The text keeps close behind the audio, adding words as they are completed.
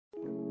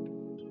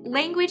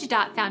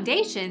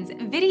Language.Foundation's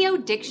Video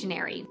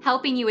Dictionary,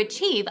 helping you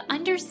achieve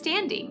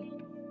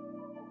understanding.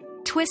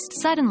 Twist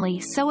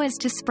suddenly so as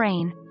to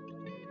sprain.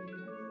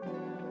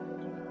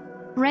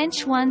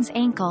 Wrench one's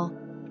ankle.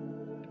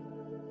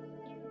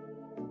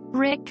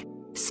 Rick,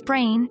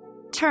 sprain,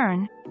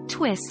 turn,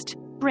 twist,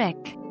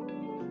 rick.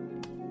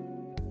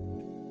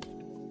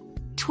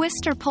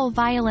 Twist or pull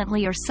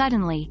violently or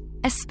suddenly,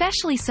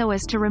 especially so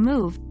as to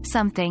remove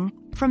something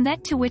from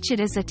that to which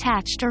it is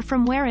attached or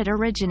from where it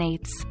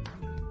originates.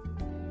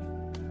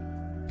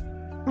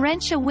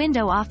 Wrench a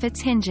window off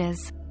its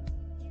hinges.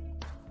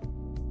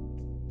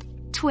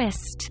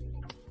 Twist.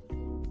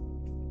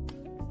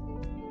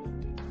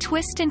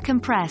 Twist and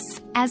compress,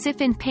 as if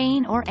in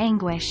pain or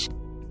anguish.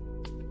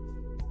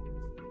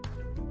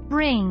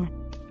 Wring.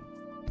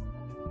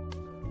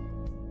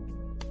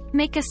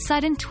 Make a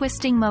sudden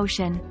twisting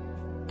motion.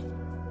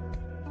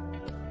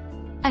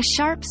 A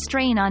sharp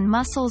strain on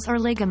muscles or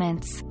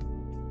ligaments.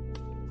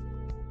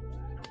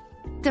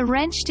 The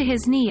wrench to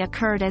his knee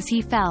occurred as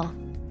he fell.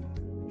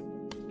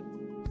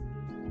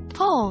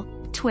 Pull,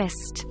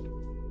 twist.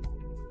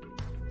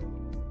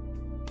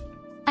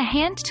 A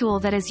hand tool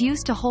that is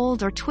used to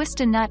hold or twist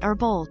a nut or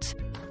bolt.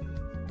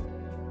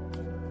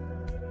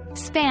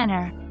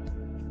 Spanner.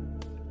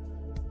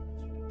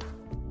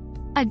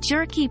 A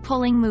jerky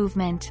pulling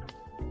movement.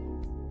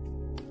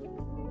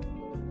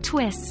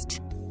 Twist.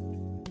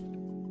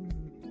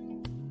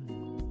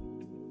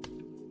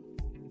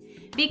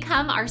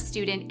 Become our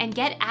student and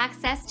get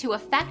access to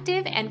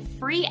effective and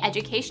free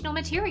educational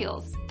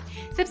materials.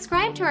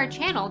 Subscribe to our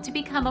channel to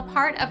become a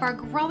part of our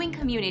growing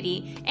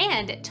community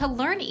and to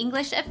learn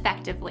English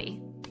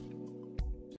effectively.